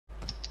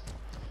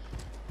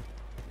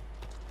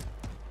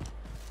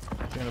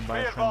gonna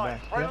buy Be a friend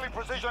advised, back. friendly Yep.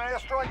 precision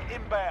airstrike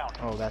inbound.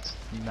 Oh, that's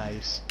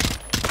nice.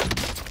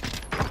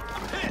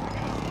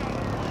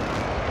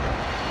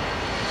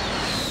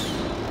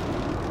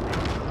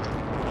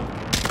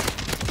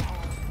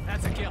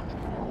 That's a kill.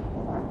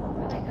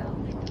 Where'd they go?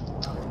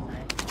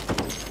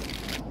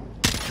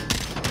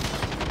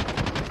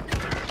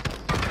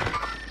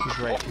 He's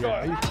right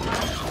here.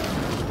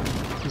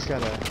 He's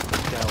got a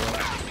gallows.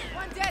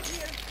 One dead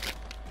here.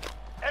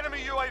 Enemy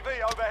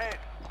UAV overhead.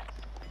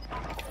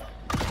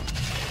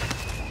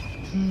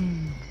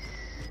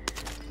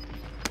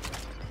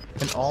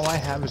 And all I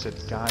have is a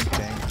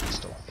goddamn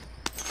pistol.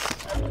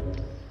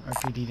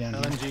 RPD down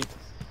here. LMG.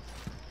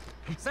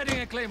 Setting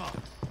a claymore.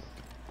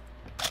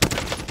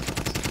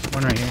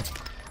 One right here.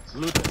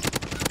 Looted.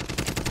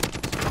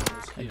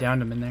 I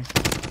downed him in there.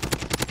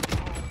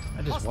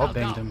 I just wall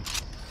banged him.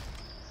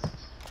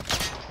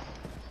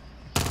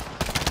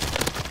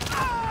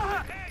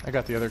 I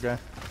got the other guy.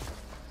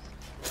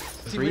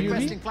 Team 3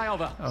 requesting UV?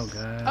 flyover. Oh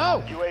god.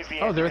 Oh! UAV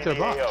Oh, they're at their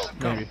entering the box.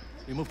 AO. Maybe.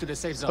 We move to the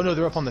safe zone. Oh no,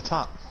 they're up on the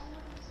top.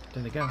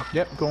 There they go.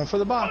 Yep, going for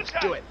the box.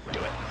 Do it. Do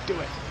it. Do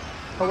it.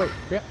 Oh wait.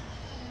 Yep.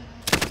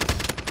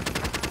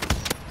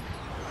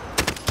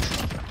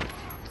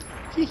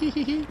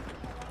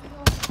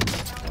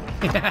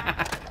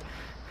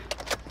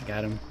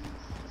 Got him.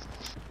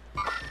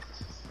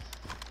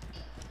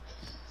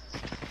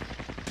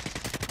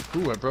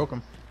 Ooh, I broke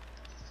him.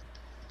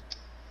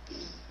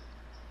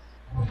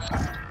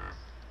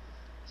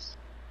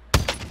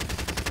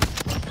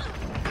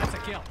 That's a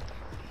kill.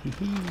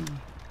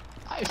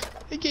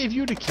 It gave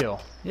you the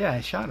kill. Yeah,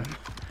 I shot him.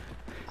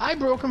 I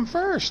broke him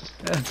first.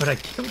 But I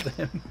killed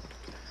him.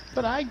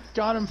 But I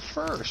got him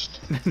first.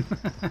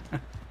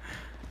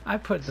 I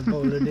put the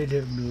bullet in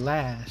him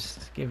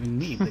last, giving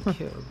me the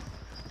kill.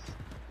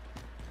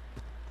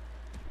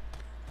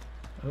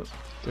 Oh.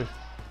 To,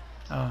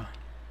 Oh.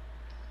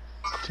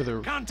 to the.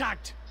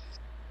 Contact.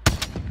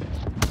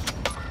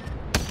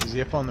 Is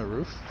he up on the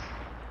roof?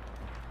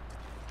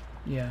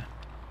 Yeah.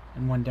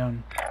 And one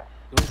down.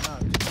 Going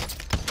out.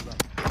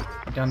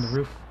 Down the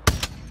roof.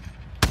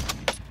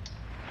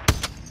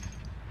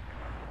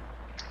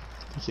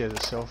 I think he has a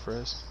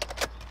self-res.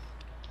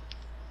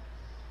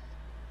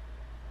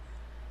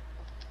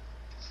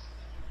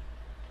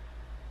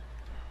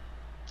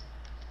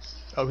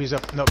 Oh, he's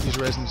up. Nope, he's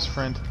resing his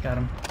friend. Got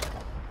him.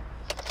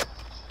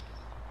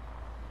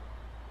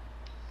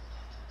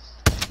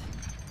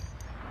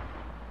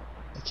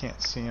 I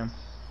can't see him.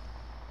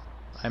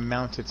 I'm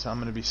mounted, so I'm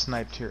gonna be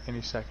sniped here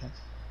any second.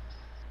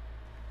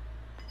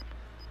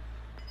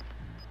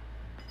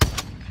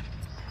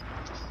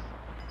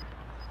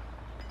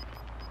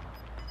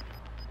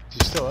 Is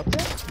he still up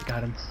there?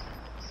 Got him.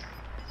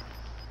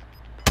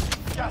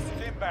 Gas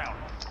is inbound.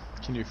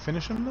 Can you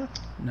finish him though?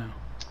 No.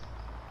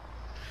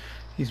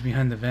 He's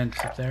behind the vents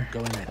up there.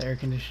 Going in. The air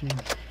conditioning.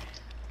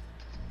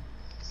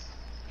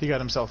 He got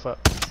himself up.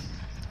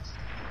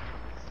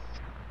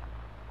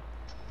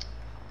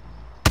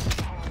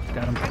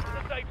 Got him.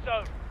 The safe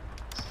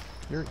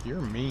zone.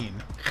 You're mean.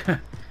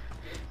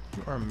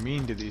 You are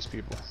mean to these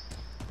people.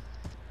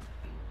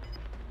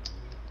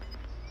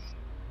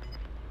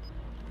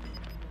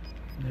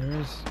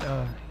 There is,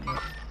 yeah.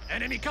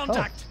 Enemy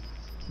contact.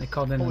 They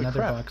called in Holy another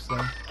crap. box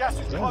though. Gas is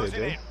Yeah, they closing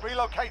did. in.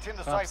 Relocating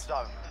the safe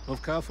zone.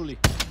 Move carefully.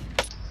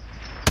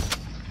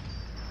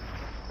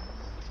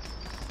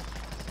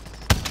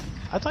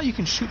 I thought you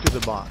can shoot through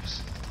the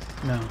box.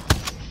 No.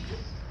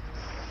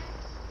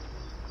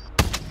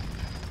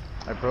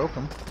 I broke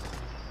him.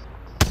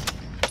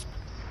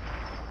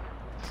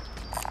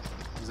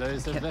 There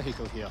is a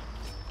vehicle here.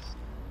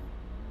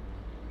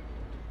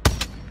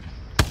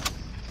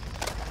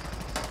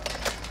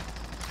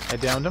 I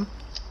downed him.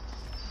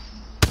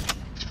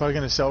 He's probably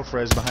gonna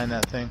self-res behind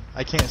that thing.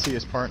 I can't see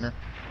his partner.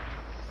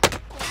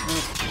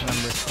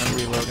 I'm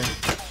reloading.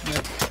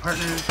 Yep.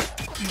 Partner,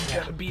 you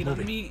got a beat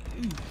on me.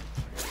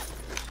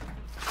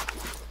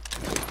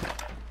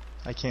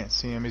 I can't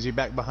see him. Is he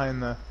back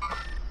behind the...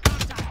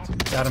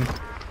 Got him.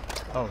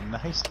 Oh,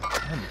 nice.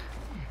 Damn.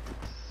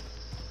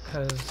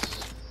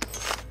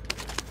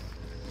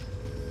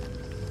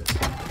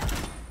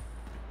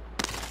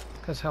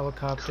 Cause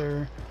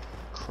helicopter.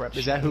 Crap.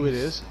 Is that who it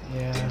is?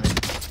 Yeah. Damn it.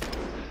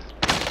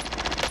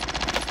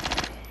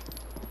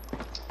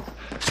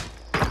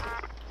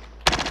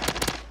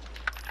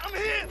 I'm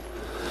here.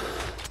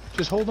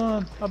 Just hold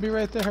on. I'll be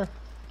right there.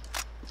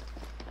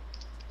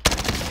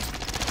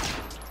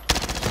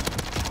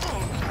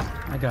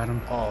 I got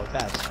him. Oh,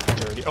 that's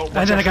dirty. Oh,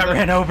 And then I got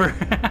ran over.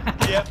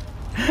 Yep.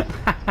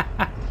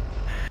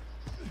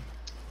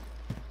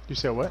 You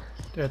said what?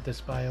 They're at the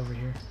spy over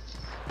here.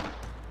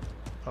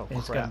 Oh,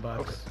 It's got a crap.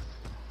 box. Okay.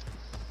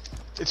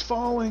 It's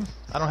falling.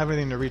 I don't have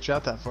anything to reach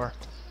out that far.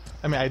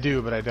 I mean, I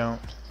do, but I don't.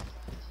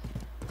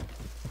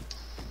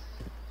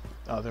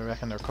 Oh, they're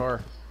back in their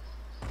car.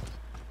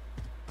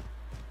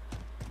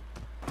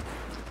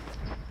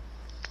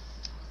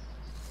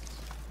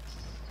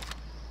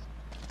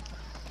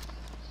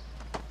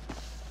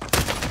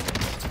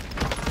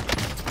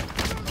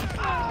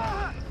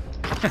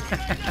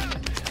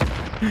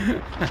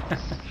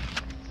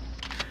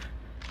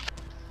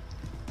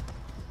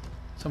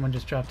 Someone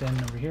just dropped in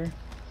over here.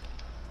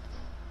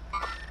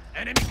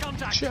 Enemy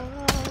contact. Charge!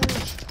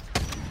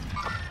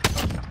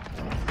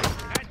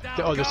 Head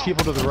down, Oh, there's go.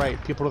 people to the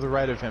right. People to the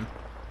right of him.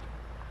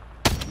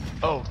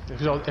 Oh,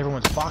 there's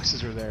everyone's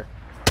boxes are there.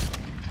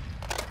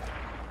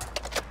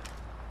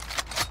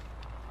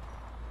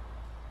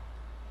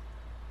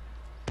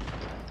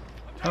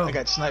 Oh, I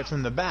got sniped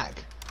from the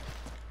back.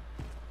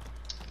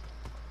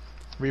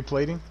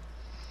 Replating.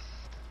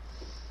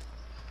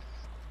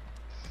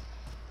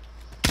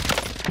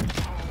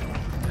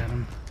 got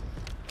him.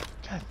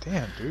 God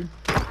damn, dude.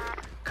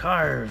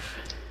 Carve.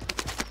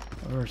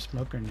 Or a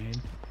smoke grenade.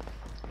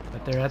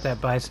 But they're at that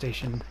buy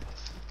station.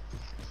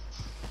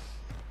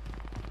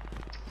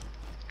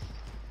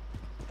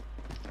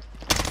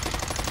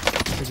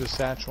 Here's a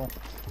satchel.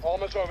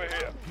 Almost over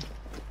here.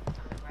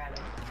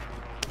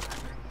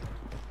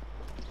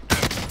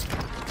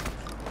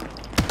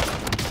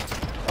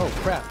 Oh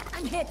crap!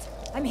 I'm hit.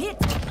 I'm hit.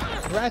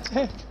 Rat's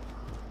heck!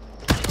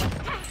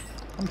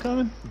 I'm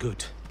coming.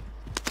 Good.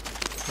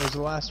 There's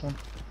the last one.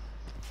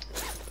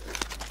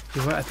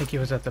 I think he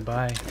was at the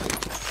buy.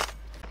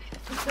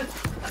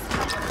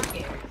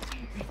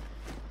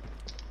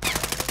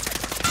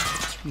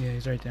 Yeah,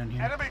 he's right down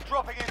here. Enemy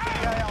dropping into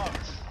the AO.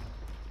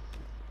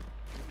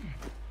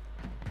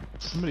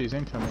 Somebody's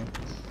incoming.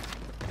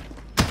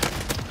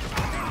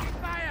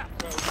 Fire.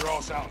 You're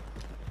all out.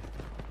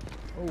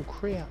 Oh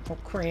crap! Oh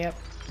crap.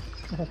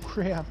 Oh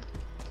crap!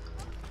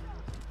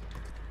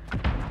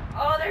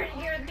 Oh, they're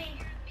here with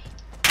me.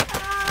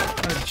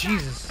 Oh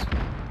Jesus.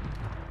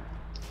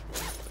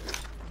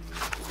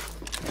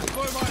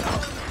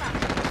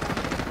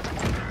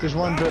 There's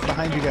one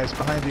behind you guys.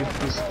 Behind you.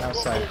 He's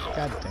outside.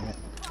 God dang it!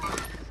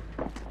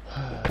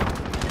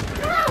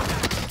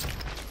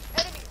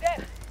 Enemy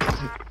dead.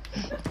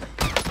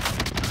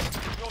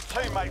 Your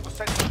teammate was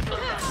sent to the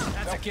That's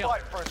a They'll kill.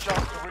 fight for a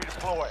chance to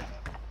redeploy.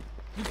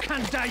 You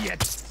can't die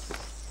yet.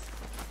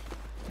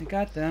 I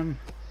got them.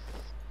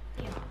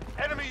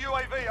 Enemy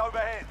UAV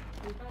overhead.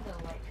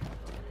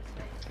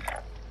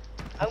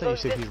 I thought you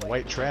said he's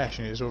white trash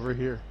and he's over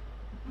here.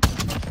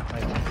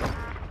 Like,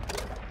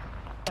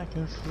 I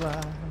can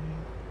fly.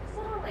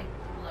 Like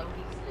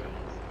floaty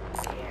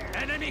things. Here.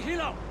 Enemy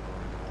helo.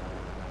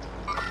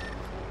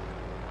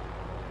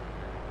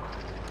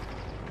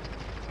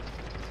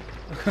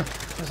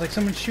 It's like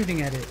someone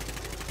shooting at it.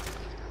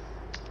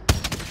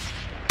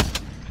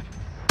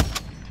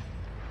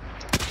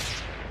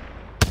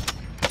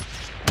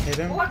 I hit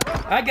him.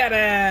 I got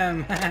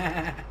him!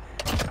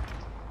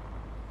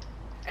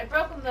 I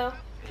broke him though.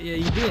 Yeah,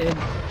 you did.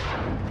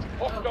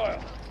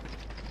 Hostile.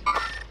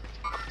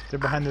 They're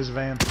behind this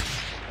van.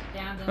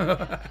 Down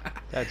them.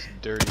 That's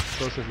dirty.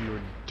 Both of you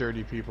are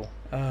dirty people.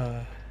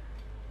 Trying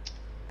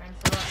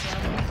to fill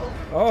up down.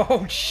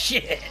 Oh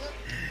shit!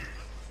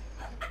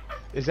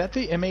 Is that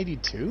the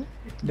M82?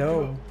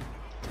 No.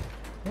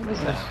 What is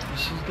that?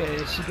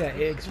 She got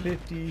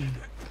X50.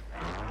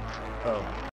 Oh.